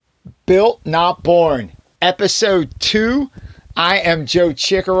Built Not Born, episode 2. I am Joe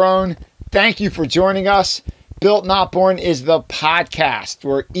Ciccarone. Thank you for joining us. Built Not Born is the podcast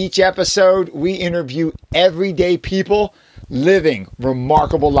where each episode we interview everyday people living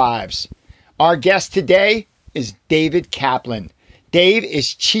remarkable lives. Our guest today is David Kaplan. Dave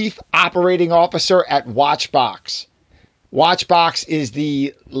is Chief Operating Officer at Watchbox. Watchbox is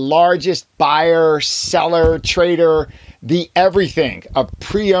the largest buyer, seller, trader, the everything of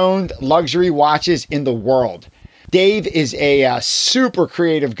pre-owned luxury watches in the world. Dave is a super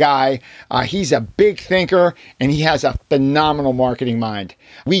creative guy. He's a big thinker, and he has a phenomenal marketing mind.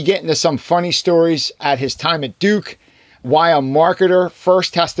 We get into some funny stories at his time at Duke, why a marketer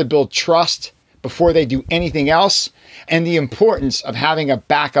first has to build trust before they do anything else, and the importance of having a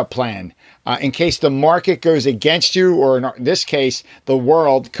backup plan in case the market goes against you, or in this case, the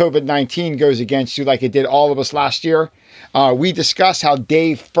world, COVID-19 goes against you like it did all of us last year. We discuss how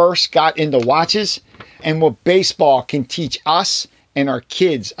Dave first got into watches and what baseball can teach us and our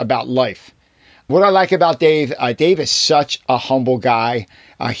kids about life. What I like about Dave, Dave is such a humble guy.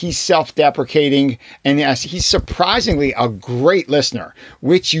 He's self-deprecating, and he's surprisingly a great listener,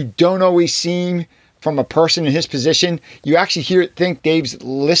 which you don't always see from a person in his position. You actually think Dave's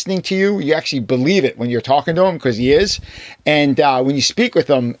listening to you. You actually believe it when you're talking to him, because he is. And when you speak with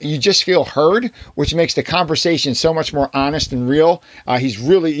him, you just feel heard, which makes the conversation so much more honest and real. He's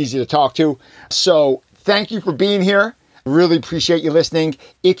really easy to talk to. So thank you for being here. Really appreciate you listening.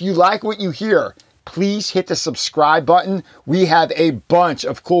 If you like what you hear, please hit the subscribe button. We have a bunch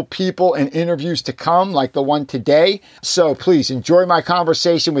of cool people and interviews to come, like the one today. So please enjoy my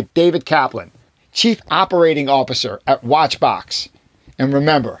conversation with David Kaplan, Chief Operating Officer at Watchbox. And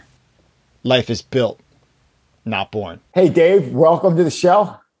remember, life is built, not born. Hey, Dave, welcome to the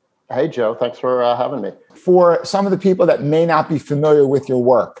show. Hey, Joe. Thanks for having me. For some of the people that may not be familiar with your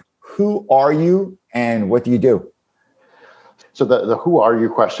work, who are you and what do you do? So the who are you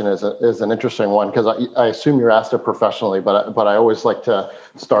question is an interesting one, because I assume you're asked it professionally, but I always like to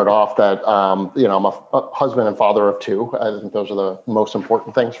start off that I'm a husband and father of two. I think those are the most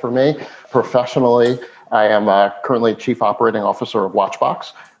important things for me. Professionally, I am currently Chief Operating Officer of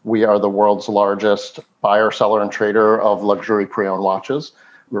Watchbox. We are the world's largest buyer, seller, and trader of luxury pre-owned watches.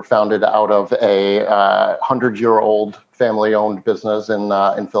 We were founded out of a 100-year-old family-owned business in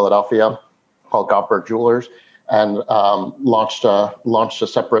Philadelphia called Goffberg Jewelers, and launched a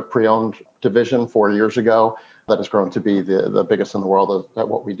separate pre-owned division 4 years ago that has grown to be the biggest in the world at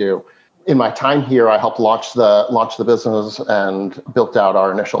what we do. In my time here, I helped launch the business and built out our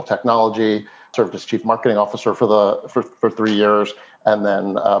initial technology, served as Chief Marketing Officer for 3 years, and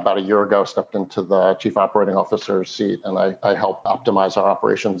then about a year ago stepped into the Chief Operating Officer's seat, and I help optimize our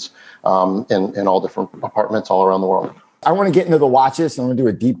operations in all different departments all around the world. I want to get into the watches, and I'm going to do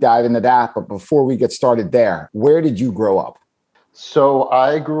a deep dive into that. But before we get started there, where did you grow up? So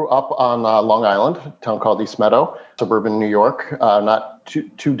I grew up on Long Island, a town called East Meadow, suburban New York. Not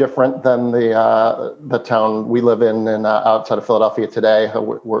too different than the town we live in outside of Philadelphia today.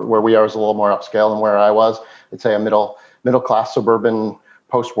 Where we are is a little more upscale than where I was. I'd say a middle class suburban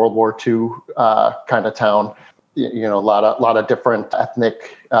post World War II kind of town. A lot of different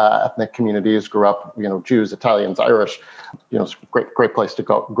ethnic communities. Grew up, Jews, Italians, Irish. It's a great place to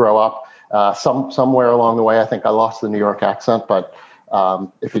grow up. Somewhere along the way, I think I lost the New York accent, but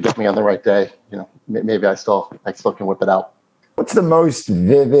if you get me on the right day, maybe I still can whip it out. What's the most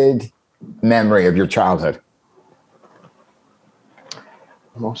vivid memory of your childhood?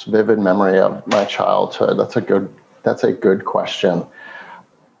 Most vivid memory of my childhood. That's a good question.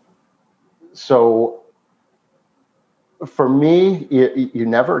 So, for me, you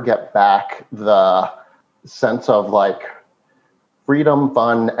never get back the sense of like freedom,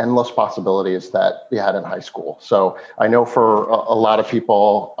 fun, endless possibilities that you had in high school. So I know for a lot of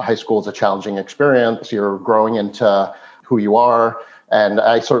people, high school is a challenging experience. You're growing into who you are. And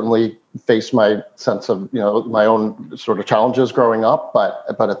I certainly faced my sense of, my own sort of challenges growing up. But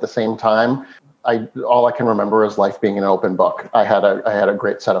at the same time, all I can remember is life being an open book. I had a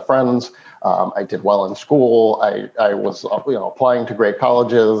great set of friends. I did well in school. I was applying to great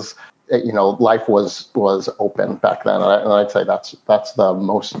colleges. Life was open back then, and I'd say that's the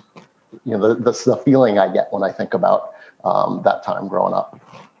most the feeling I get when I think about that time growing up.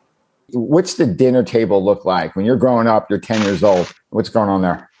 What's the dinner table look like when you're growing up? You're 10 years old. What's going on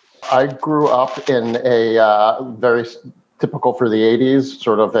there? I grew up in a very typical for the 80s,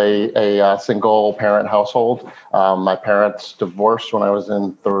 sort of a single parent household. My parents divorced when I was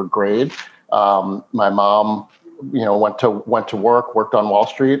in third grade. My mom, went to work, worked on Wall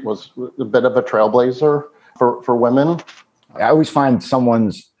Street, was a bit of a trailblazer for women. I always find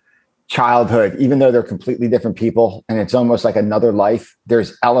someone's childhood, even though they're completely different people and it's almost like another life,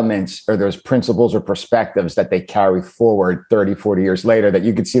 there's elements or there's principles or perspectives that they carry forward 30, 40 years later that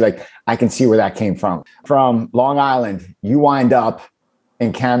you can see, like, I can see where that came from. From Long Island, you wind up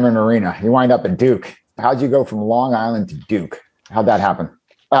in Cameron Arena. You wind up at Duke. How'd you go from Long Island to Duke? How'd that happen?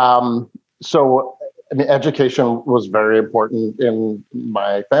 So, I mean, education was very important in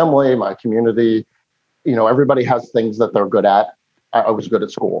my family, my community. Everybody has things that they're good at. I was good at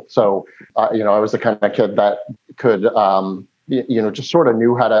school. So, I was the kind of kid that could, just sort of I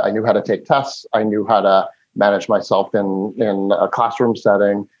knew how to take tests. I knew how to manage myself in a classroom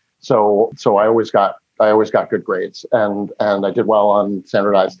setting. So I always got good grades, and I did well on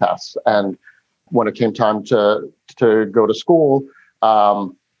standardized tests. And when it came time to go to school, I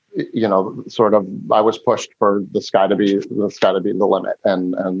was pushed for the sky to be the limit.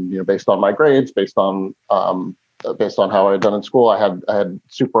 And based on my grades, based on how I had done in school, I had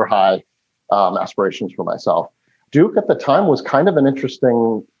super high aspirations for myself. Duke at the time was kind of an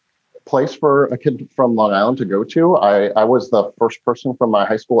interesting place for a kid from Long Island to go to. I was the first person from my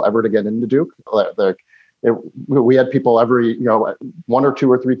high school ever to get into Duke. We had people every, one or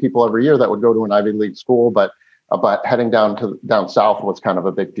two or three people every year that would go to an Ivy League school, but heading down south was kind of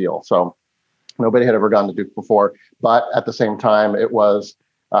a big deal. So nobody had ever gone to Duke before. But at the same time, it was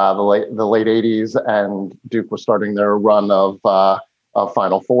the late 80s, and Duke was starting their run of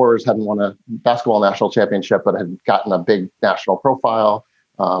Final Fours. Hadn't won a basketball national championship, but had gotten a big national profile.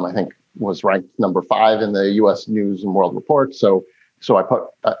 I think was ranked number 5 in the U.S. News and World Report. So I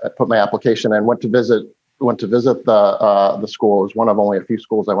put my application in, went to visit the school. It was one of only a few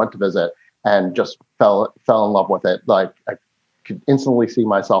schools I went to visit, and just fell in love with it. Like, I could instantly see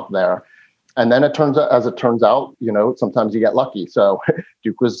myself there. And then it turns out, sometimes you get lucky. So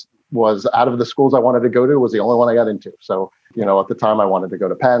Duke was out of the schools I wanted to go to, was the only one I got into. So, at the time I wanted to go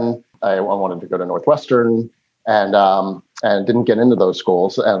to Penn, I wanted to go to Northwestern, and didn't get into those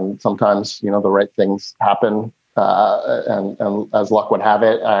schools. And sometimes, the right things happen. And as luck would have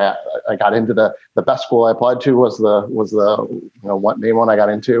it, I got into the best school I applied to was the main one I got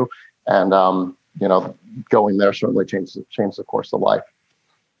into. And, going there certainly changed the course of life.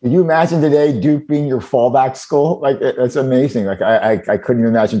 Can you imagine today Duke being your fallback school? Like, it's amazing. Like, I couldn't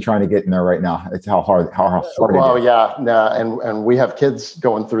imagine trying to get in there right now. It's how hard it is. Well, yeah. And we have kids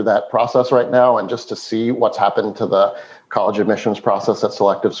going through that process right now. And just to see what's happened to the college admissions process at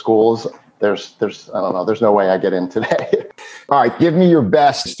selective schools, there's I don't know, there's no way I get in today. All right. Give me your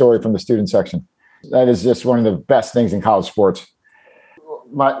best story from the student section. That is just one of the best things in college sports.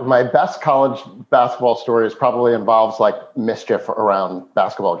 My best college basketball stories probably involves like mischief around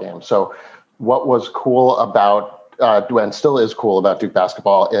basketball games. So what was cool about, and still is cool about Duke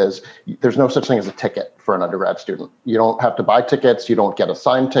basketball, is there's no such thing as a ticket for an undergrad student. You don't have to buy tickets. You don't get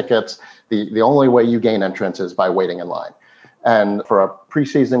assigned tickets. The only way you gain entrance is by waiting in line. And for a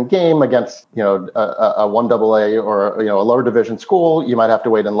preseason game against, a 1AA or, a lower division school, you might have to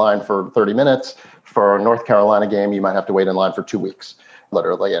wait in line for 30 minutes. For a North Carolina game, you might have to wait in line for 2 weeks.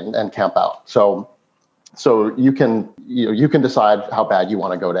 Literally, and camp out. So you can decide how bad you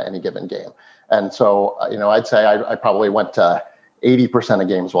want to go to any given game. And so, I'd say I probably went to 80% of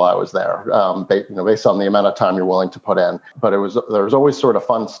games while I was there, based on the amount of time you're willing to put in. But there was always sort of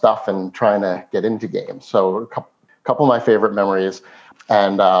fun stuff in trying to get into games. So a couple of my favorite memories.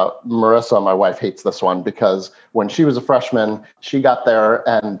 And Marissa, my wife, hates this one because when she was a freshman, she got there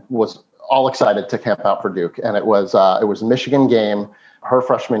and was all excited to camp out for Duke. And it was a Michigan game, her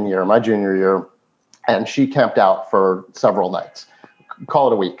freshman year, my junior year, and she camped out for several nights. Call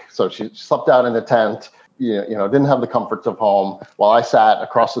it a week. So she slept out in a tent, didn't have the comforts of home, while I sat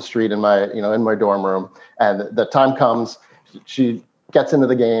across the street in my dorm room. And the time comes, she gets into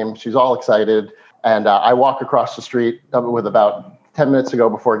the game, she's all excited, and I walk across the street with about 10 minutes to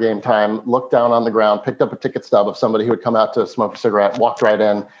go before game time, looked down on the ground, picked up a ticket stub of somebody who had come out to smoke a cigarette, walked right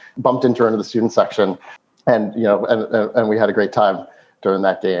in, bumped into her into the student section, and we had a great time during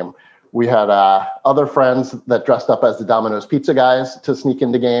that game. We had other friends that dressed up as the Domino's pizza guys to sneak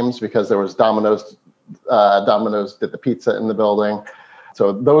into games because there was Domino's did the pizza in the building.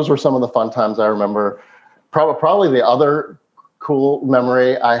 So those were some of the fun times I remember. Probably the other cool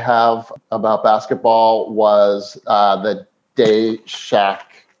memory I have about basketball was the day Shaq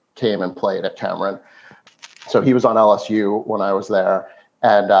came and played at Cameron. So he was on LSU when I was there,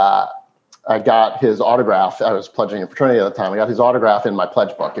 and I got his autograph. I was pledging a fraternity at the time. I got his autograph in my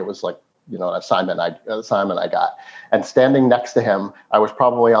pledge book. It was like, an assignment I got. And standing next to him, I was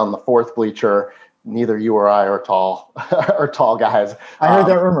probably on the 4th bleacher, neither you or I are tall are tall guys. I heard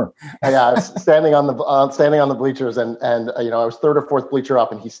that rumor. Yeah, I was standing on the bleachers, and I was third or fourth bleacher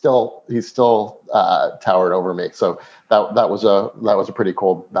up, and he still towered over me. So that was a pretty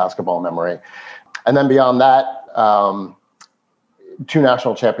cool basketball memory. And then beyond that, 2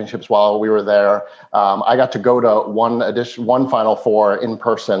 national championships while we were there. I got to go to one Final Four in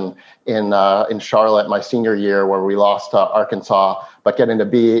person in Charlotte my senior year, where we lost to Arkansas, but getting to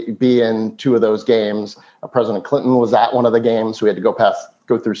be in 2 of those games. President Clinton was at one of the games. We had to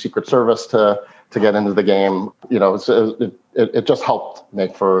go through Secret Service to get into the game. It just helped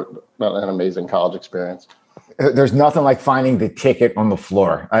make for an amazing college experience. There's nothing like finding the ticket on the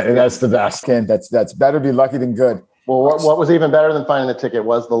floor. That's the best. And that's better be lucky than good. Well, what was even better than finding the ticket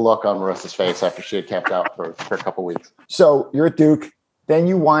was the look on Marissa's face after she had camped out for a couple of weeks. So you're at Duke, then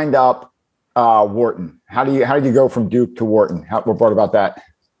you wind up Wharton. How did you go from Duke to Wharton? What brought about that?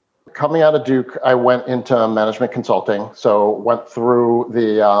 Coming out of Duke, I went into management consulting. So went through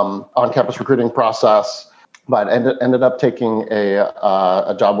the on-campus recruiting process, but ended up taking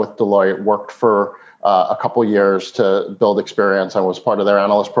a job with Deloitte. Worked for a couple years to build experience. I was part of their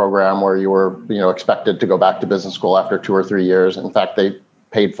analyst program, where you were expected to go back to business school after 2 or 3 years. In fact, they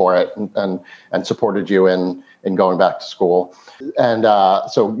paid for it and supported you in going back to school. And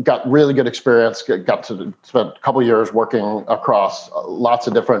so got really good experience. Got to spend a couple of years working across lots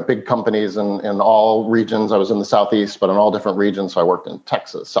of different big companies in all regions. I was in the Southeast, but in all different regions. So I worked in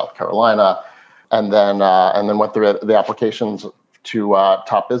Texas, South Carolina, and then went through the applications to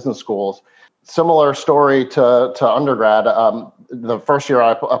top business schools. Similar story to undergrad. The first year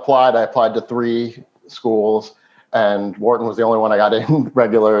I applied to 3 schools, and Wharton was the only one I got in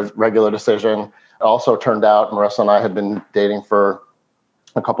regular decision. It also turned out Marissa and I had been dating for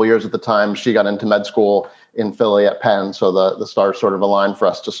a couple years at the time. She got into med school in Philly at Penn, so the stars sort of aligned for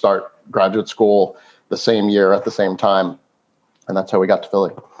us to start graduate school the same year at the same time, and that's how we got to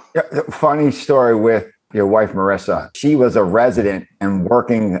Philly. Yeah, funny story with your wife, Marissa. She was a resident and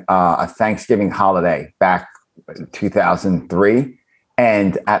working a Thanksgiving holiday back in 2003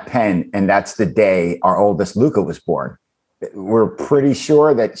 and at Penn. And that's the day our oldest Luca was born. We're pretty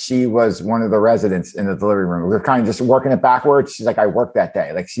sure that she was one of the residents in the delivery room. We were kind of just working it backwards. She's like, I worked that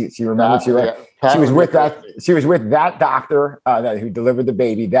day. Like she remembered she was with that doctor who delivered the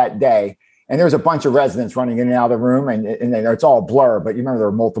baby that day. And there was a bunch of residents running in and out of the room, and it's all blur. But you remember there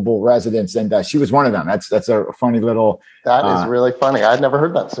were multiple residents, and she was one of them. That's a funny little. That is really funny. I'd never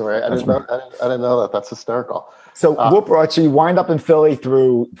heard that story. I didn't know that. That's hysterical. So what brought you? You wind up in Philly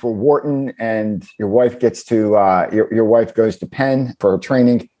for Wharton, and your wife gets to your wife goes to Penn for her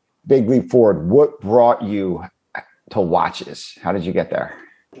training. Big leap forward. What brought you to watches? How did you get there?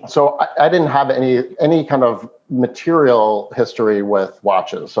 So I didn't have any kind of material history with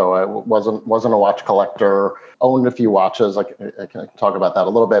watches. So I wasn't a watch collector, owned a few watches. I can talk about that a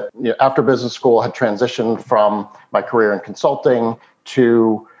little bit. After business school, had transitioned from my career in consulting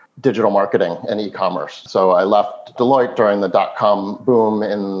to digital marketing and e-commerce. So I left Deloitte during the dot-com boom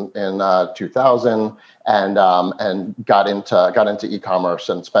in 2000 and got into e-commerce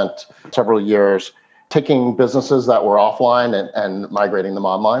and spent several years taking businesses that were offline and migrating them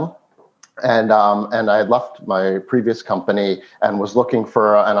online. And I had left my previous company and was looking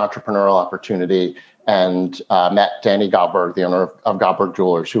for an entrepreneurial opportunity, and met Danny Godberg, the owner of Godberg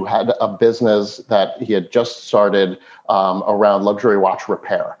Jewelers, who had a business that he had just started around luxury watch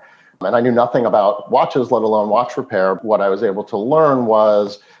repair. And I knew nothing about watches, let alone watch repair. What I was able to learn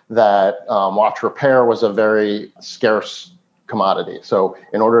was that watch repair was a very scarce commodity. So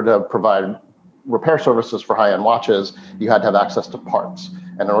in order to provide repair services for high-end watches, you had to have access to parts.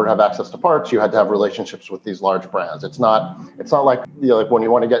 And in order to have access to parts, you had to have relationships with these large brands. It's not like, like when you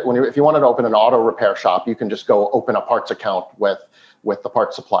want to if you wanted to open an auto repair shop, you can just go open a parts account with the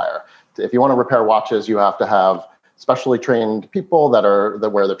parts supplier. If you want to repair watches, you have to have specially trained people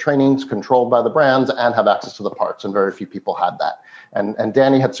where the training's controlled by the brands and have access to the parts. And very few people had that. And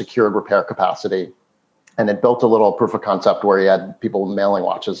Danny had secured repair capacity, and it built a little proof of concept where he had people mailing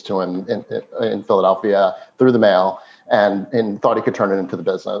watches to him in Philadelphia through the mail, and thought he could turn it into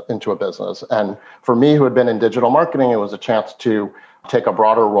a business. And for me, who had been in digital marketing, it was a chance to take a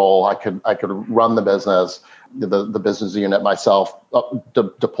broader role. I could run the business, the business unit myself,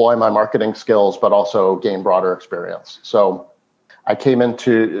 deploy my marketing skills, but also gain broader experience. So I came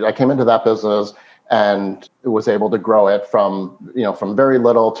into that business and was able to grow it from very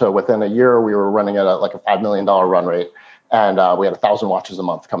little to within a year, we were running at like a $5 million run rate. And we had 1,000 watches a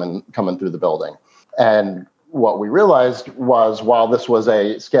month coming through the building. And what we realized was, while this was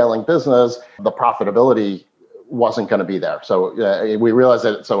a scaling business, the profitability wasn't going to be there. So we realized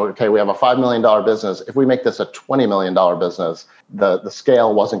that, okay, we have a $5 million business. If we make this a $20 million business, the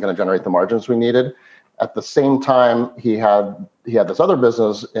scale wasn't going to generate the margins we needed. At the same time, he had this other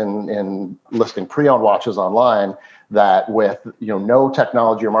business in listing pre-owned watches online that with no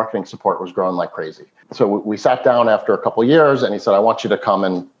technology or marketing support was growing like crazy. So we sat down after a couple of years, and he said, I want you to come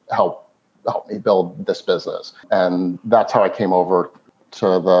and help me build this business. And that's how I came over to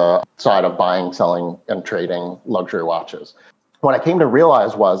the side of buying, selling, and trading luxury watches. What I came to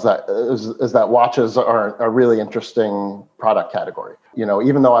realize was that watches are a really interesting product category.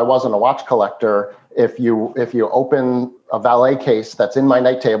 Even though I wasn't a watch collector, if you open a valet case that's in my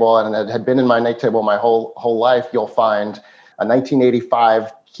night table, and it had been in my night table my whole life, you'll find a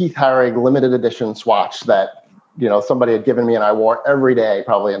 1985 Keith Haring limited edition swatch that somebody had given me, and I wore every day,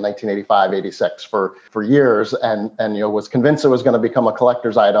 probably in 1985, 86 for years, and was convinced it was going to become a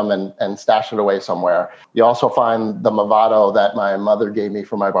collector's item and stash it away somewhere. You also find the Movado that my mother gave me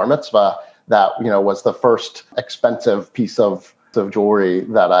for my bar mitzvah that was the first expensive piece of jewelry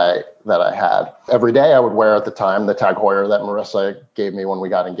that I had. Every day I would wear at the time the Tag Heuer that Marissa gave me when we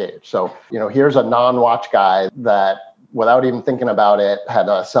got engaged. So here's a non-watch guy that, without even thinking about it, had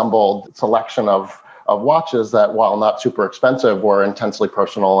assembled selection of watches that, while not super expensive, were intensely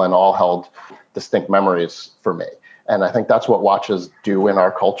personal and all held distinct memories for me. And I think that's what watches do in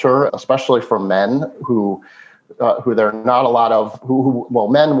our culture, especially for men who there are not a lot of,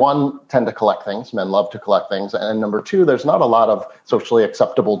 men, one, tend to collect things. Men love to collect things. And number two, there's not a lot of socially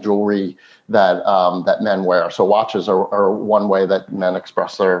acceptable jewelry that men wear. So watches are one way that men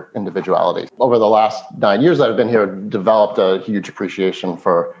express their individuality. Over the last 9 years that I've been here, I've developed a huge appreciation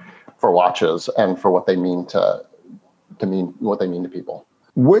for watches and for what they mean to people.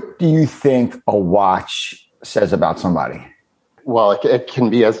 What do you think a watch says about somebody? Well, it can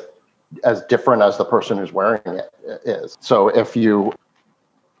be as different as the person who's wearing it is. So if you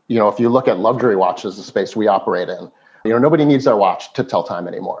look at luxury watches, the space we operate in, nobody needs their watch to tell time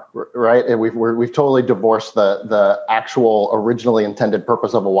anymore, right? And we've totally divorced the actual originally intended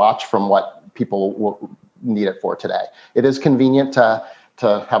purpose of a watch from what people need it for today. It is convenient to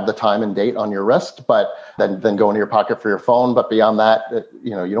have the time and date on your wrist, but then go into your pocket for your phone. But beyond that,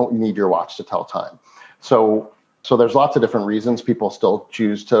 you don't need your watch to tell time. So there's lots of different reasons people still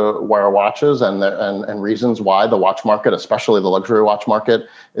choose to wear watches, and reasons why the watch market, especially the luxury watch market,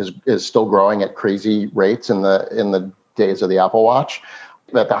 is still growing at crazy rates in the days of the Apple Watch.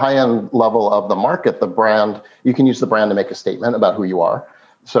 At the high end level of the market, the brand, you can use the brand to make a statement about who you are.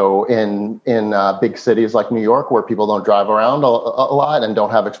 So in big cities like New York, where people don't drive around a lot and don't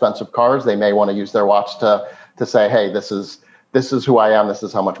have expensive cars, they may want to use their watch to say, hey, this is who I am. This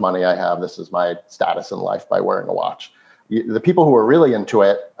is how much money I have. This is my status in life by wearing a watch. The people who are really into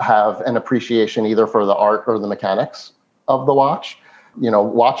it have an appreciation either for the art or the mechanics of the watch.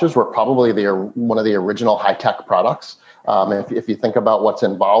 Watches were probably one of the original high-tech products. If you think about what's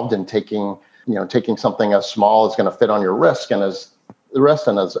involved in taking something as small as going to fit on your wrist and as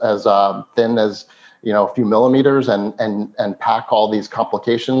thin as a few millimeters and pack all these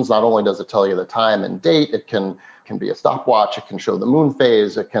complications. Not only does it tell you the time and date, it can be a stopwatch. It can show the moon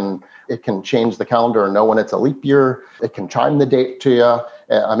phase. It can change the calendar and know when it's a leap year. It can chime the date to you.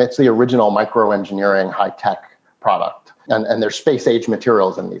 It's the original microengineering high-tech product. And there's space age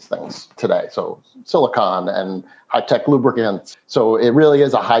materials in these things today. So silicon and high-tech lubricants. So it really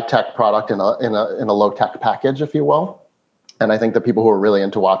is a high-tech product in a low-tech package, if you will. And I think the people who are really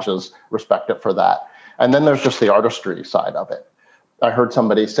into watches respect it for that. And then there's just the artistry side of it. I heard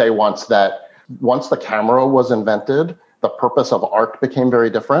somebody say once that once the camera was invented, the purpose of art became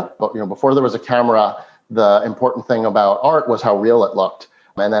very different. But before there was a camera, the important thing about art was how real it looked.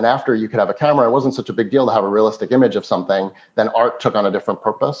 And then after you could have a camera, it wasn't such a big deal to have a realistic image of something. Then art took on a different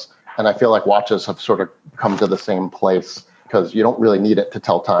purpose. And I feel like watches have sort of come to the same place because you don't really need it to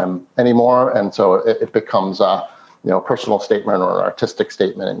tell time anymore. And so it becomes a personal statement or an artistic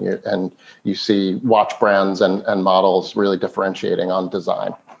statement, and you see watch brands and models really differentiating on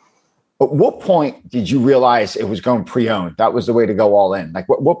design. At what point did you realize it was going pre-owned? That was the way to go all in. Like,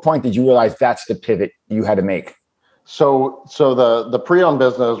 what point did you realize that's the pivot you had to make? So the pre-owned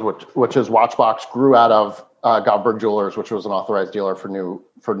business, which is Watchbox, grew out of Govberg Jewelers, which was an authorized dealer for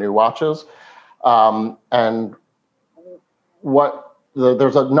new watches, and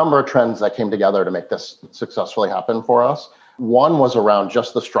there's a number of trends that came together to make this successfully happen for us. One was around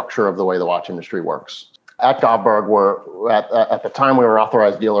just the structure of the way the watch industry works. At Govberg, at the time we were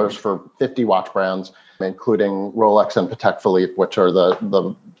authorized dealers for 50 watch brands, including Rolex and Patek Philippe, which are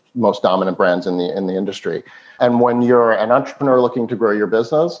the most dominant brands in the industry. And when you're an entrepreneur looking to grow your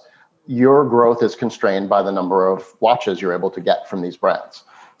business, your growth is constrained by the number of watches you're able to get from these brands.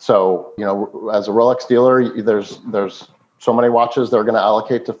 So, as a Rolex dealer, there's so many watches they're going to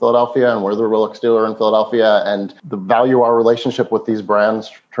allocate to Philadelphia, and we're the Rolex dealer in Philadelphia, and the value our relationship with these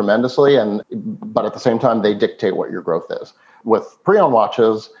brands tremendously. But at the same time, they dictate what your growth is. With pre-owned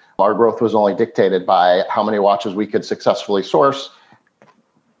watches, our growth was only dictated by how many watches we could successfully source,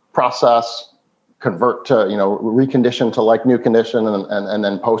 process, convert to, recondition to like new condition, and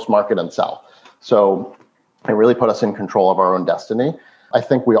then post market and sell. So it really put us in control of our own destiny. I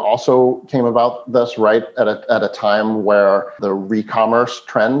think we also came about this right at a time where the re-commerce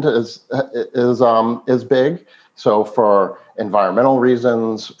trend is big. So for environmental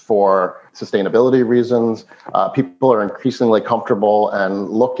reasons, for sustainability reasons, people are increasingly comfortable and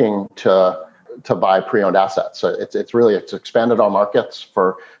looking to buy pre-owned assets. So it's expanded our markets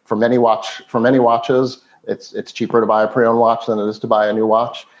for many watches. It's cheaper to buy a pre-owned watch than it is to buy a new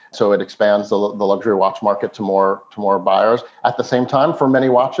watch. So it expands the luxury watch market to more buyers. At the same time, for many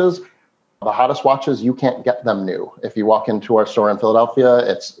watches, the hottest watches, you can't get them new. If you walk into our store in Philadelphia,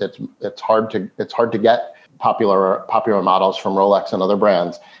 it's hard to get popular models from Rolex and other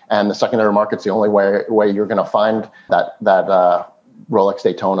brands. And the secondary market's the only way you're going to find that Rolex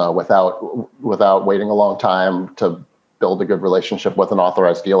Daytona without waiting a long time to build a good relationship with an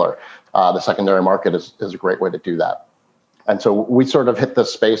authorized dealer. The secondary market is a great way to do that. And so we sort of hit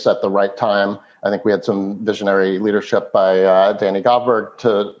this space at the right time. I think we had some visionary leadership by Danny Govberg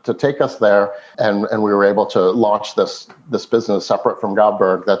to take us there, and we were able to launch this business separate from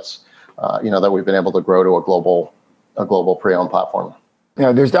Govberg. That's that we've been able to grow to a global pre-owned platform.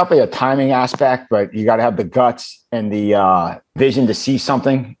 There's definitely a timing aspect, but you got to have the guts and the vision to see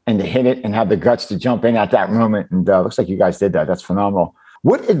something and to hit it, and have the guts to jump in at that moment. And looks like you guys did that. That's phenomenal.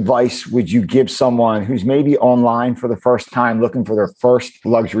 What advice would you give someone who's maybe online for the first time looking for their first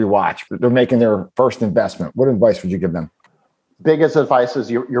luxury watch? They're making their first investment. What advice would you give them? Biggest advice is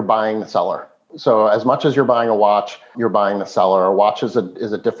you're buying the seller. So as much as you're buying a watch, you're buying the seller. A watch is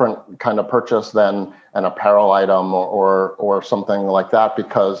a different kind of purchase than an apparel item or something like that,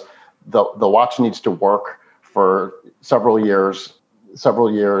 because the watch needs to work for several years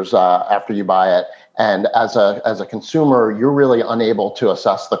after you buy it. And as a consumer, you're really unable to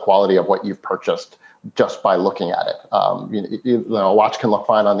assess the quality of what you've purchased just by looking at it. A watch can look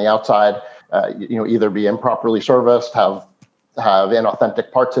fine on the outside, either be improperly serviced, have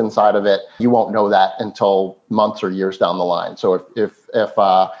inauthentic parts inside of it. You won't know that until months or years down the line. So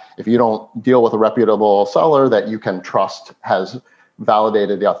if you don't deal with a reputable seller that you can trust has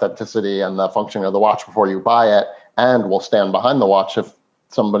validated the authenticity and the function of the watch before you buy it, and will stand behind the watch if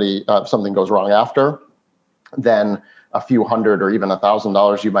something goes wrong after, then a few hundred or even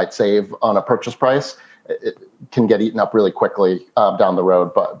 $1,000 you might save on a purchase price, it can get eaten up really quickly down the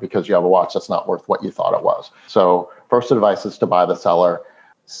road, but because you have a watch that's not worth what you thought it was. So first advice is to buy the seller.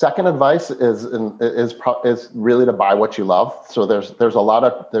 Second advice is really to buy what you love. So there's a lot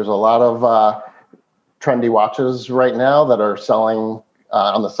of trendy watches right now that are selling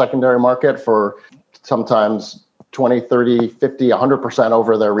on the secondary market for sometimes 20, 30, 50, 100%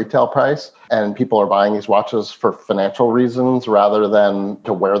 over their retail price. And people are buying these watches for financial reasons rather than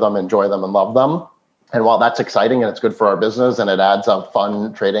to wear them, enjoy them, and love them. And while that's exciting and it's good for our business and it adds a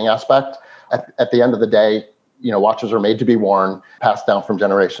fun trading aspect, at the end of the day, watches are made to be worn, passed down from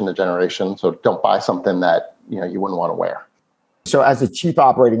generation to generation. So don't buy something that you wouldn't want to wear. So as a chief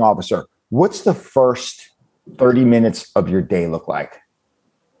operating officer, what's the first 30 minutes of your day look like?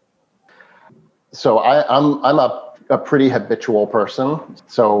 So I'm a pretty habitual person.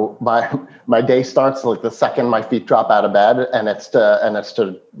 So my day starts like the second my feet drop out of bed, and it's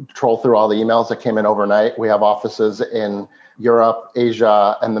to troll through all the emails that came in overnight. We have offices in Europe,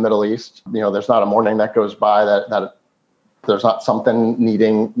 Asia, and the Middle East. There's not a morning that goes by that there's not something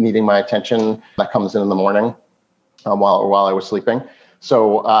needing my attention that comes in the morning while I was sleeping.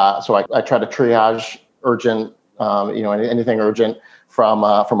 So I try to triage urgent, anything urgent from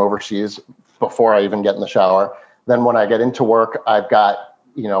overseas before I even get in the shower. Then when I get into work, I've got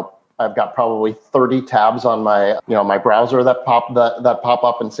probably 30 tabs on my browser that pop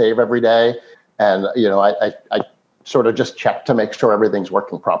up and save every day. And, I sort of just check to make sure everything's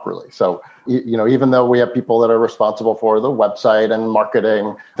working properly. So, even though we have people that are responsible for the website and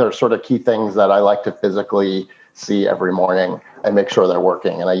marketing, there's sort of key things that I like to physically see every morning and make sure they're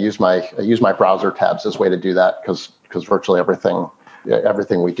working. And I use my browser tabs as a way to do that because virtually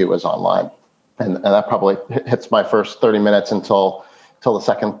everything we do is online. And that probably hits my first 30 minutes until the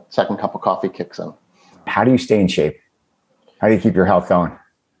second cup of coffee kicks in. How do you stay in shape? How do you keep your health going?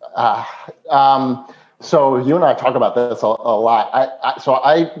 So you and I talk about this a lot.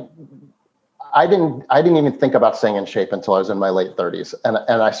 I didn't even think about staying in shape until I was in my late 30s, and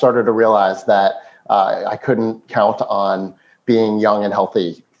I started to realize that I couldn't count on being young and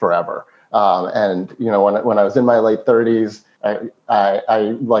healthy forever. And when I was in my late 30s, I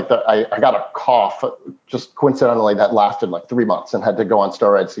got a cough just coincidentally that lasted like 3 months and had to go on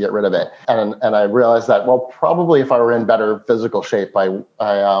steroids to get rid of it. And I realized that, well, probably if I were in better physical shape, I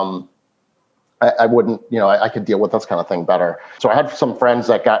wouldn't, I could deal with this kind of thing better. So I had some friends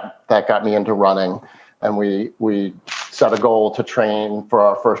that got me into running, and we set a goal to train for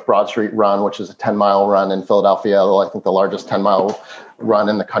our first Broad Street run, which is a 10-mile run in Philadelphia. I think the largest 10-mile run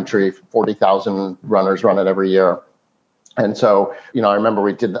in the country. 40,000 runners run it every year. And so, I remember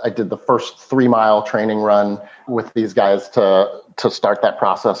I did the first 3-mile training run with these guys to start that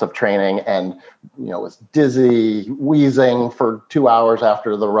process of training, and, was dizzy, wheezing for 2 hours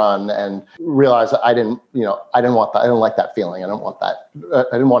after the run, and realized I didn't want that. I didn't like that feeling. I didn't want that. I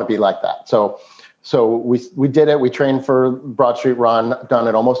didn't want to be like that. So we did it. We trained for Broad Street Run, done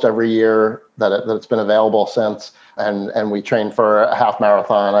it almost every year that it's been available since. And we trained for a half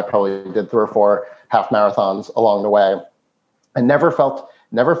marathon. I probably did 3 or 4 half marathons along the way. I never felt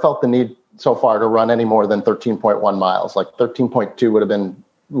the need so far to run any more than 13.1 miles. Like 13.2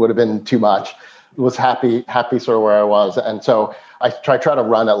 would have been too much. Was happy sort of where I was. And so I try to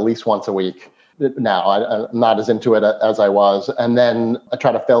run at least once a week. Now I'm not as into it as I was. And then I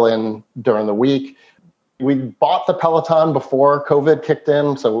try to fill in during the week. We bought the Peloton before COVID kicked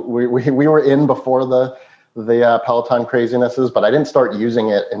in. So we were in before the Peloton crazinesses, but I didn't start using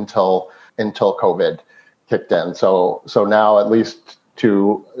it until COVID kicked in. So now at least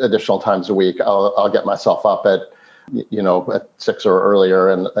 2 additional times a week, I'll get myself up at 6 or earlier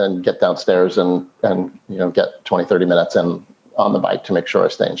and get downstairs and get 20, 30 minutes in on the bike to make sure I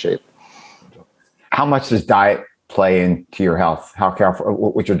stay in shape. How much does diet play into your health? How careful?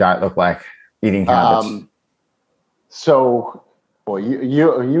 What's your diet look like? Eating habits? Well,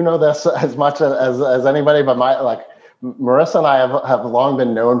 you know this as much as anybody, but Marissa and I have long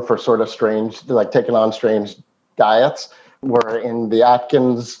been known for sort of strange, like taking on strange diets. We're in the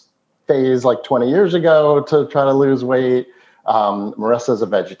Atkins phase like 20 years ago to try to lose weight. Marissa's a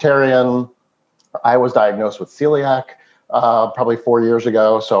vegetarian. I was diagnosed with celiac probably 4 years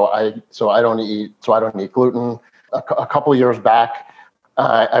ago. So I don't eat gluten. A couple of years back,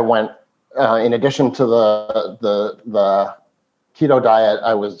 I went in addition to the keto diet,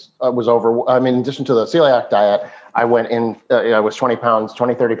 I was over. I mean, in addition to the celiac diet, I went in. I was 30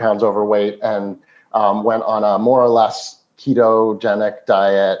 pounds overweight, and went on a more or less ketogenic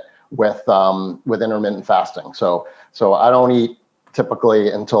diet with intermittent fasting. So I don't eat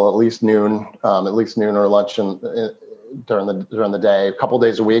typically until at least noon or lunch during the day. A couple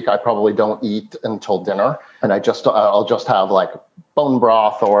days a week, I probably don't eat until dinner, and I'll just have like bone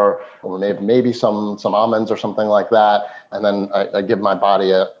broth or maybe some almonds or something like that, and then I give my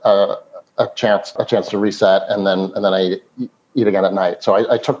body a chance to reset, and then I eat again at night. So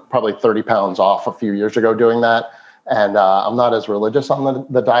I took probably 30 pounds off a few years ago doing that, and I'm not as religious on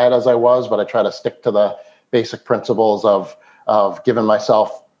the diet as I was, but I try to stick to the basic principles of giving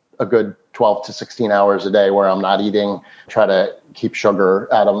myself a good 12 to 16 hours a day where I'm not eating. Try to keep sugar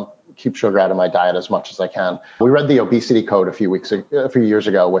out of my diet as much as I can. We read the obesity code a few years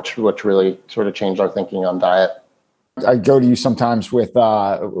ago, which really sort of changed our thinking on diet. I go to you sometimes with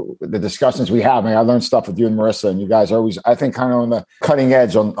the discussions we have. I mean, I learned stuff with you and Marissa, and you guys are always, I think, kind of on the cutting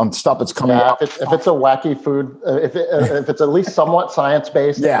edge on stuff that's coming up. If it's a wacky food, if it's at least somewhat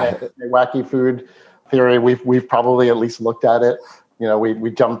science-based, a wacky food theory, we've probably at least looked at it. I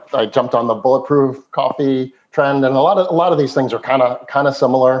jumped on the bulletproof coffee trend, and a lot of these things are kind of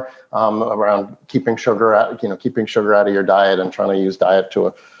similar around keeping sugar out of your diet and trying to use diet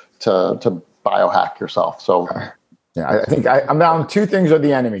to biohack yourself. So. Yeah, I think I'm down. 2 things are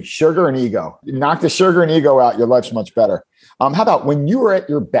the enemy: sugar and ego. You knock the sugar and ego out, your life's much better. How about when you were at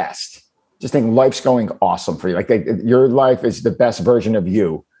your best? Just think life's going awesome for you. Like your life is the best version of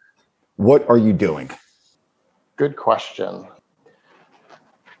you. What are you doing? Good question.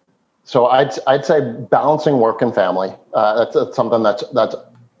 So I'd say balancing work and family. That's something that's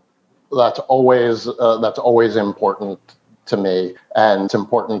always important to me, and it's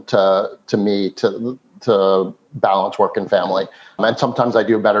important to me to balance work and family. And sometimes I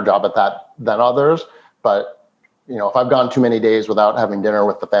do a better job at that than others. But if I've gone too many days without having dinner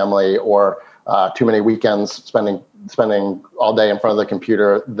with the family, or too many weekends spending all day in front of the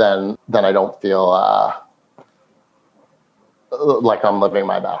computer, then I don't feel like I'm living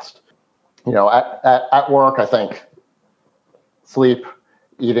my best. At work, I think sleep,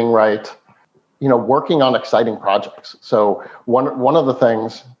 eating right, working on exciting projects. So one of the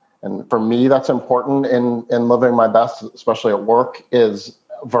things And for me, that's important in living my best, especially at work, is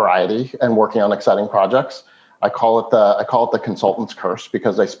variety and working on exciting projects. I call it the consultant's curse,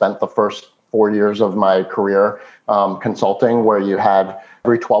 because I spent the first 4 years of my career consulting, where you had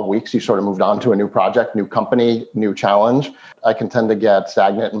every 12 weeks, you sort of moved on to a new project, new company, new challenge. I can tend to get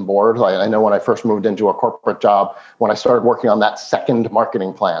stagnant and bored. I know when I first moved into a corporate job, when I started working on that second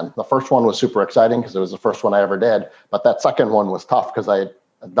marketing plan, the first one was super exciting because it was the first one I ever did. But that second one was tough because I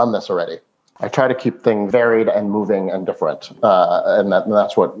had done this already. I try to keep things varied and moving and different. And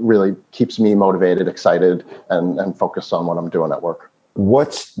that's what really keeps me motivated, excited, and focused on what I'm doing at work.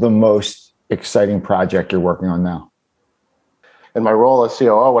 What's the most exciting project you're working on now? In my role as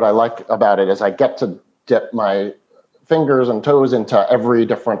COO, what I like about it is I get to dip my fingers and toes into every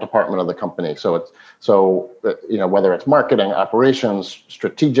different department of the company. So whether it's marketing, operations,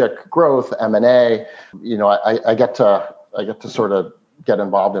 strategic growth, M&A, I get to sort of get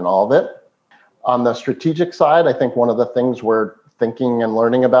involved in all of it. On the strategic side, I think one of the things we're thinking and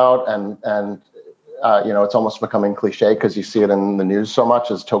learning about, and it's almost becoming cliche because you see it in the news so much,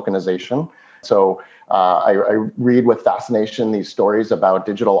 is tokenization. So I read with fascination these stories about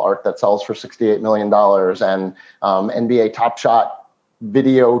digital art that sells for $68 million and NBA Top Shot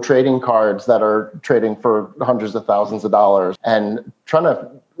video trading cards that are trading for hundreds of thousands of dollars. And trying to,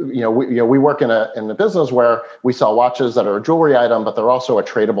 we work in a business where we sell watches that are a jewelry item, but they're also a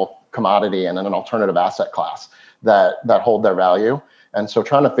tradable commodity and an alternative asset class that hold their value. And so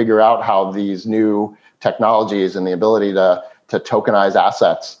trying to figure out how these new technologies and the ability to tokenize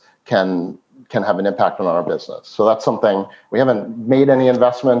assets can have an impact on our business. So that's something we haven't made any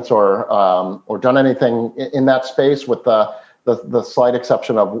investments or done anything in that space, with the slight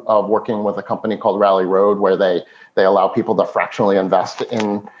exception of working with a company called Rally Road, where they allow people to fractionally invest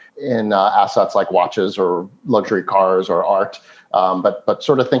in assets like watches or luxury cars or art. But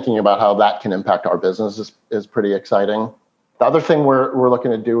sort of thinking about how that can impact our business is pretty exciting. The other thing we're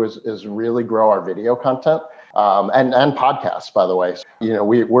looking to do is really grow our video content and podcasts, by the way.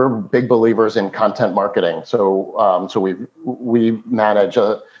 We're big believers in content marketing. So we manage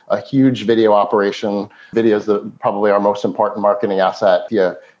a huge video operation. Video is probably our most important marketing asset.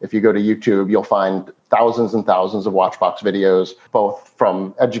 If you go to YouTube, you'll find thousands and thousands of Watchbox videos, both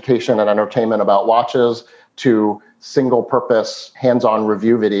from education and entertainment about watches to single purpose hands-on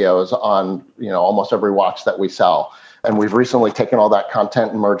review videos on almost every watch that we sell. And we've recently taken all that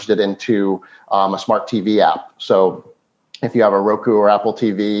content and merged it into a smart TV app. So if you have a Roku or Apple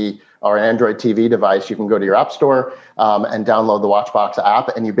TV or an Android TV device, you can go to your app store and download the Watchbox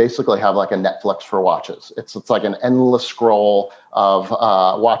app, and you basically have like a Netflix for watches. It's like an endless scroll of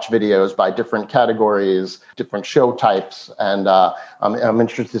watch videos by different categories, different show types, and I'm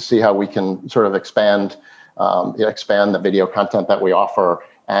interested to see how we can sort of expand the video content that we offer.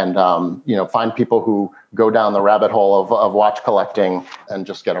 And find people who go down the rabbit hole of watch collecting and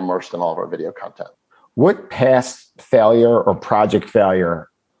just get immersed in all of our video content. What past failure or project failure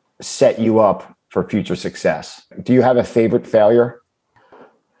set you up for future success? Do you have a favorite failure?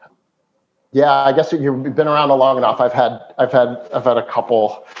 Yeah, I guess you've been around long enough. I've had a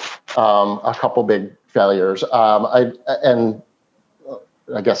couple big failures. I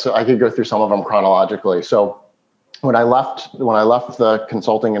guess I could go through some of them chronologically. So when I left the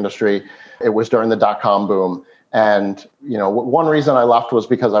consulting industry, it was during the dot-com boom. And, one reason I left was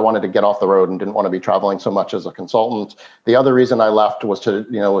because I wanted to get off the road and didn't want to be traveling so much as a consultant. The other reason I left was to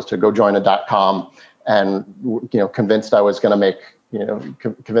go join a dot-com and, convinced I was going to make,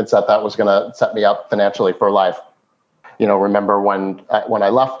 convinced that was going to set me up financially for life. Remember when I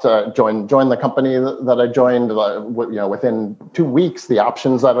left, joined the company that I joined, within 2 weeks, the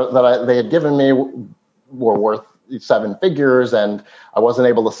options they had given me were worth 7 figures, and I wasn't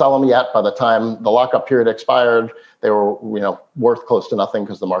able to sell them yet. By the time the lockup period expired, they were worth close to nothing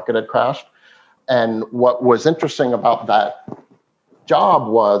because the market had crashed. And what was interesting about that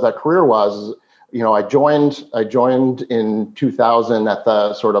career was, I joined in 2000 at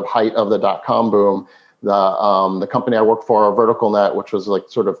the sort of height of the dot-com boom. The company I worked for, VerticalNet, which was like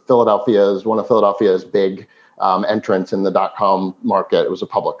sort of one of Philadelphia's big entrants in the dot-com market. It was a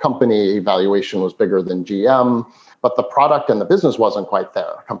public company. Valuation was bigger than GM, but the product and the business wasn't quite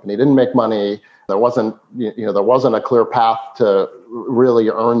there. The company didn't make money. There wasn't a clear path to really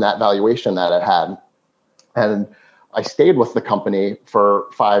earn that valuation that it had. And I stayed with the company for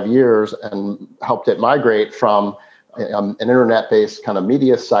 5 years and helped it migrate from an internet-based kind of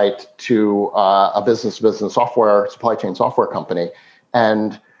media site to a business software, supply chain software company.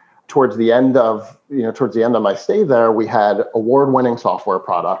 And towards the end of my stay there, we had award-winning software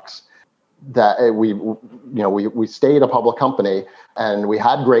products, we stayed a public company, and we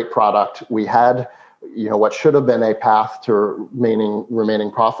had great product. We had what should have been a path to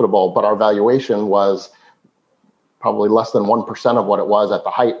remaining profitable, but our valuation was probably less than 1% of what it was at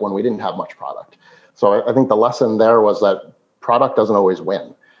the height when we didn't have much product. So I think the lesson there was that product doesn't always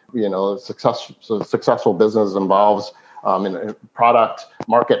win. Successful business involves product,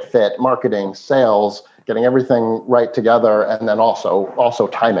 market fit, marketing, sales, getting everything right together, and then also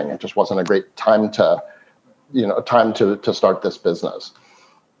timing. It just wasn't a great time to start this business.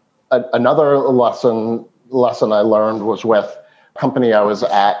 Another lesson I learned was with a company I was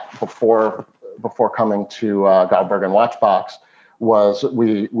at before coming to Goldberg and Watchbox. Was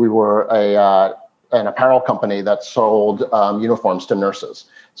we were an apparel company that sold uniforms to nurses.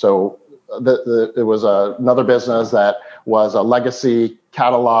 So it was another business that was a legacy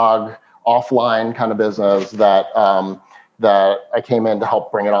catalog offline kind of business that I came in to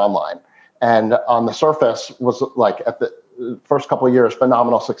help bring it online. And on the surface was like at the first couple of years,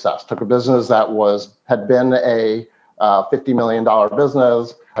 phenomenal success. Took a business that had been a $50 million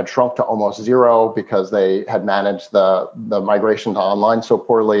business, had shrunk to almost zero because they had managed the migration to online so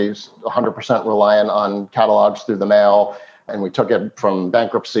poorly, 100% reliant on catalogs through the mail. And we took it from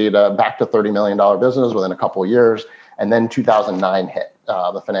bankruptcy back to $30 million business within a couple of years. And then 2009 hit,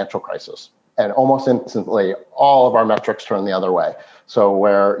 the financial crisis. And almost instantly, all of our metrics turned the other way. So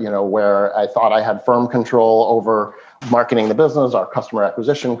where I thought I had firm control over marketing the business, our customer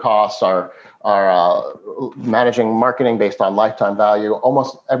acquisition costs, our managing marketing based on lifetime value,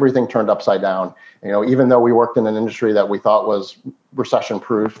 almost everything turned upside down. Even though we worked in an industry that we thought was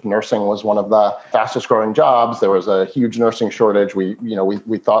recession-proof, nursing was one of the fastest growing jobs. There was a huge nursing shortage. We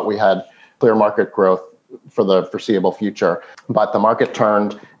thought we had clear market growth for the foreseeable future, but the market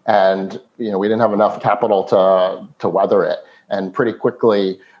turned, and we didn't have enough capital to weather it. And pretty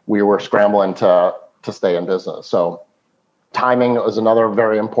quickly, we were scrambling to stay in business. So timing is another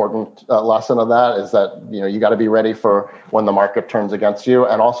very important lesson of that, is that you got to be ready for when the market turns against you,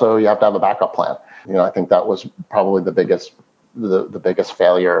 and also you have to have a backup plan. I think that was probably the biggest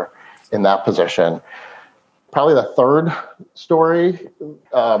failure in that position. Probably the third story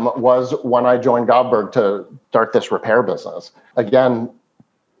was when I joined Goldberg to start this repair business. Again,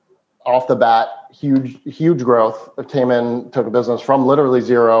 off the bat, huge growth. It came in, took a business from literally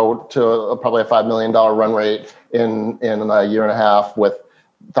zero to probably a $5 million run rate in a year and a half, with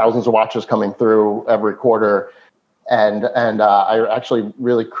thousands of watches coming through every quarter. And I actually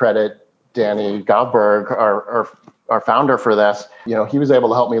really credit Danny Goldberg, our founder, for this. He was able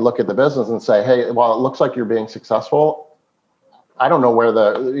to help me look at the business and say, hey, while it looks like you're being successful, I don't know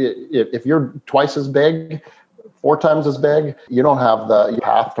if you're twice as big, 4 times as big, you don't have the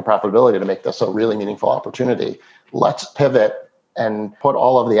path to profitability to make this a really meaningful opportunity. Let's pivot and put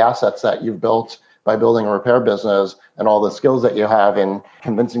all of the assets that you've built by building a repair business and all the skills that you have in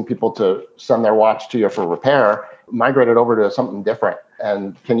convincing people to send their watch to you for repair, migrate it over to something different.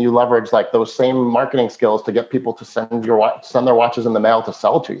 And can you leverage like those same marketing skills to get people to send their watches in the mail to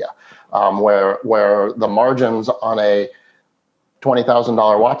sell to you, where the margins on a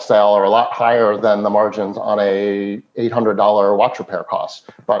 $20,000 watch sale are a lot higher than the margins on a $800 watch repair cost.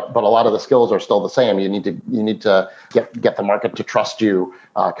 But a lot of the skills are still the same. You need to get the market to trust you,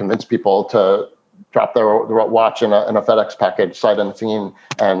 convince people to drop their watch in a FedEx package sight unseen,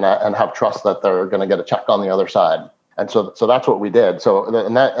 and have trust that they're going to get a check on the other side. And so that's what we did. So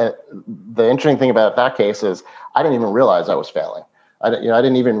the interesting thing about that case is I didn't even realize I was failing. I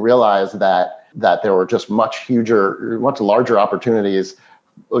didn't even realize that there were just much larger opportunities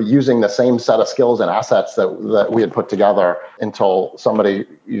using the same set of skills and assets that we had put together, until somebody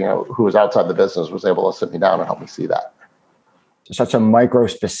who was outside the business was able to sit me down and help me see that. Such a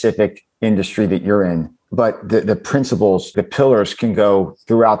micro-specific industry that you're in, but the principles, the pillars can go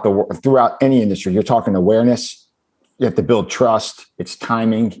throughout any industry. You're talking awareness. You have to build trust. It's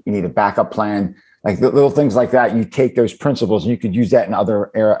timing. You need a backup plan. Like little things like that. You take those principles and you could use that in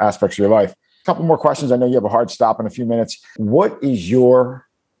other aspects of your life. A couple more questions. I know you have a hard stop in a few minutes. What is your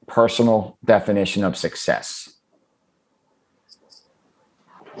personal definition of success?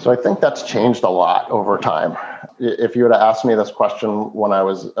 So I think that's changed a lot over time. If you were to ask me this question when I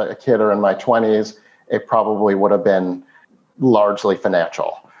was a kid or in my 20s, it probably would have been largely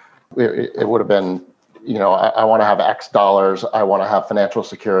financial. It would have been, I want to have X dollars. I want to have financial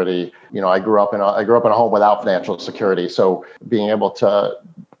security. I grew up in a home without financial security. So being able to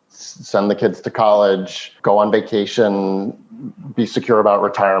send the kids to college, go on vacation, be secure about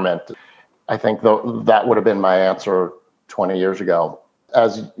retirement, I think that would have been my answer 20 years ago.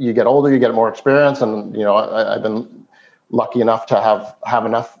 As you get older, you get more experience, and I've been lucky enough to have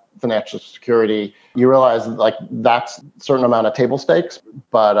enough financial security, you realize like that's a certain amount of table stakes.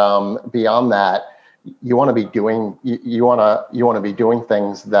 But beyond that, you want to be doing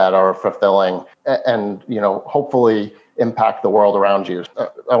things that are fulfilling and hopefully impact the world around you.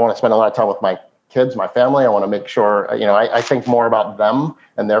 I want to spend a lot of time with my kids, my family. I want to make sure, I think more about them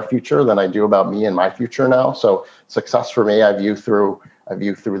and their future than I do about me and my future now. So success for me, I view through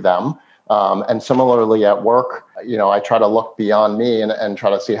them. And similarly at work, I try to look beyond me and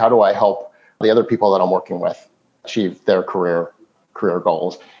try to see how do I help the other people that I'm working with achieve their career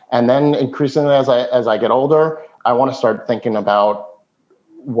goals. And then increasingly as I get older, I want to start thinking about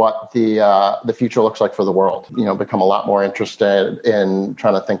what the future looks like for the world. Become a lot more interested in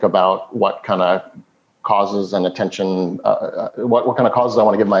trying to think about what kind of causes and attention, what kind of causes I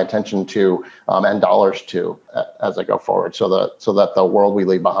want to give my attention to and dollars to as I go forward, so that the world we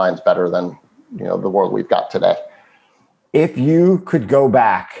leave behind is better than the world we've got today. If you could go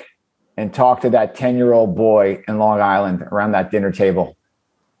back and talk to that 10-year-old boy in Long Island around that dinner table,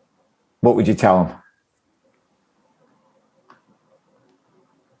 what would you tell him?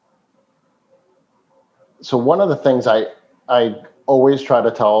 So one of the things I always try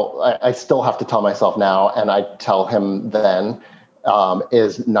to tell, I still have to tell myself now, and I tell him then,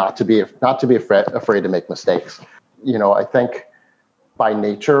 is not to be afraid to make mistakes. I think by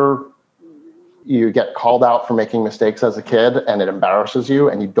nature, you get called out for making mistakes as a kid, and it embarrasses you,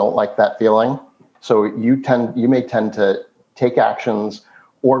 and you don't like that feeling. So you may tend to take actions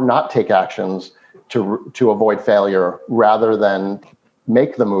or not take actions to avoid failure, rather than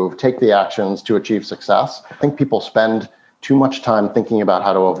make the move, take the actions to achieve success. I think people spend too much time thinking about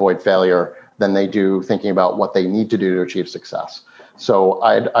how to avoid failure than they do thinking about what they need to do to achieve success. So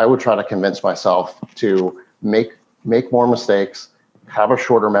I would try to convince myself to make more mistakes, have a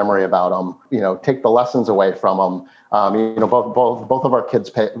shorter memory about them, take the lessons away from them. Both of our kids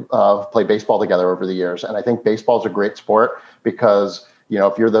play baseball together over the years. And I think baseball is a great sport because,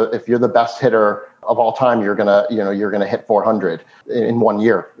 if you're the best hitter of all time, you're gonna hit 400 in 1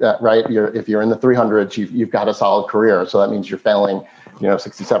 year, right? If you're in the 300s, you've got a solid career. So that means you're failing,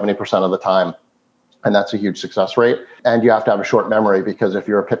 60-70% of the time, and that's a huge success rate. And you have to have a short memory, because if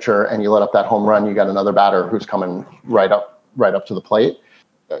you're a pitcher and you let up that home run, you got another batter who's coming right up to the plate.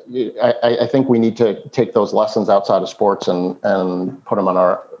 I think we need to take those lessons outside of sports and put them in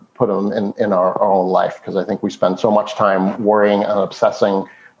our own life, because I think we spend so much time worrying and obsessing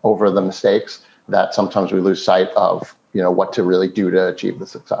over the mistakes that sometimes we lose sight of, what to really do to achieve the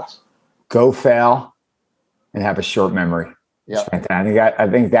success. Go fail and have a short memory. Yeah, I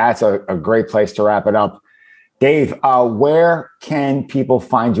think that's a great place to wrap it up. Dave, where can people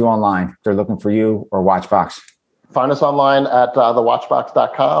find you online if they're looking for you or Watchbox? Find us online at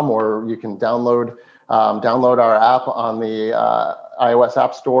thewatchbox.com, or you can download our app on the iOS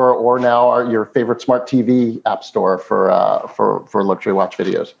App Store, or now your favorite smart TV app store for luxury watch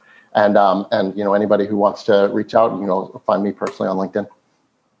videos. And anybody who wants to reach out, find me personally on LinkedIn.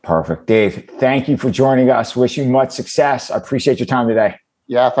 Perfect. Dave, thank you for joining us. Wish you much success. I appreciate your time today.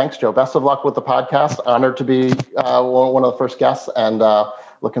 Yeah, thanks, Joe. Best of luck with the podcast. Honored to be one of the first guests, and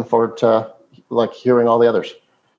looking forward to hearing all the others.